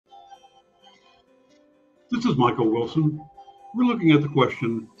This is Michael Wilson. We're looking at the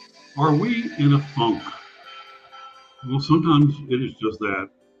question, are we in a funk? Well, sometimes it is just that.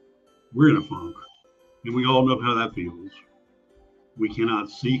 We're in a funk, and we all know how that feels. We cannot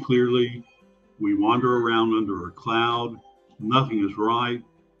see clearly. We wander around under a cloud. Nothing is right.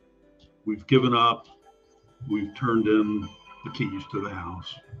 We've given up. We've turned in the keys to the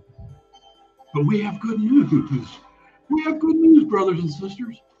house. But we have good news. We have good news, brothers and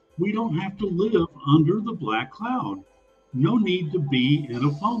sisters. We don't have to live under the black cloud. No need to be in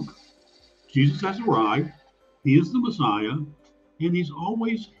a funk. Jesus has arrived. He is the Messiah, and he's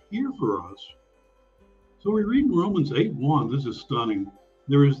always here for us. So we read in Romans 8:1, this is stunning.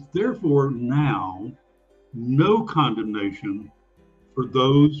 There is therefore now no condemnation for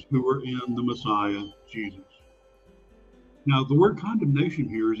those who are in the Messiah, Jesus. Now, the word condemnation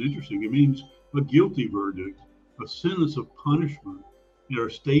here is interesting. It means a guilty verdict, a sentence of punishment, or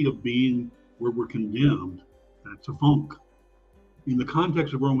a state of being where we're condemned. That's a funk. In the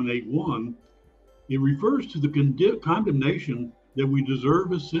context of Romans 8:1, it refers to the condemnation that we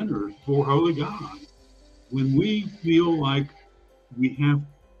deserve as sinners for holy God. When we feel like we have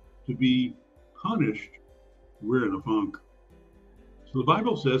to be punished, we're in a funk. So the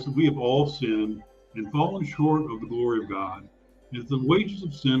Bible says that we have all sinned and fallen short of the glory of God, and the wages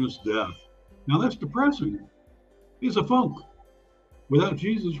of sin is death. Now that's depressing. It's a funk. Without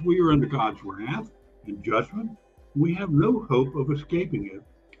Jesus, we are under God's wrath and judgment. We have no hope of escaping it.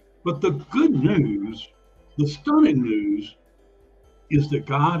 But the good news, the stunning news, is that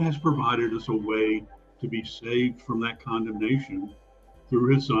God has provided us a way to be saved from that condemnation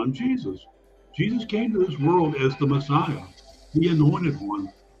through his son, Jesus. Jesus came to this world as the Messiah, the anointed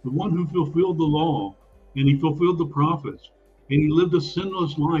one, the one who fulfilled the law, and he fulfilled the prophets, and he lived a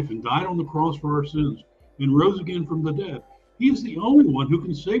sinless life and died on the cross for our sins and rose again from the dead. He is the only one who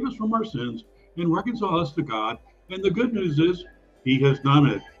can save us from our sins and reconcile us to God. And the good news is he has done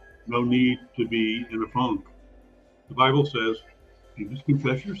it. No need to be in a funk. The Bible says, you just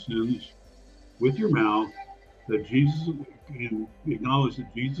confess your sins with your mouth, that Jesus, and acknowledge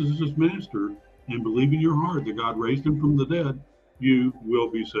that Jesus is his master, and believe in your heart that God raised him from the dead, you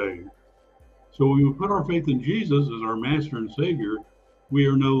will be saved. So when we put our faith in Jesus as our master and savior, we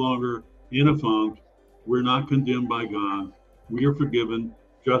are no longer in a funk. We're not condemned by God. We are forgiven,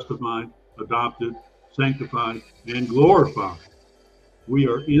 justified, adopted, sanctified, and glorified. We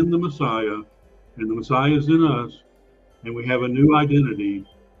are in the Messiah, and the Messiah is in us, and we have a new identity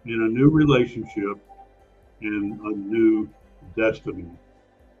and a new relationship and a new destiny.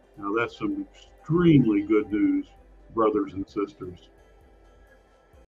 Now, that's some extremely good news, brothers and sisters.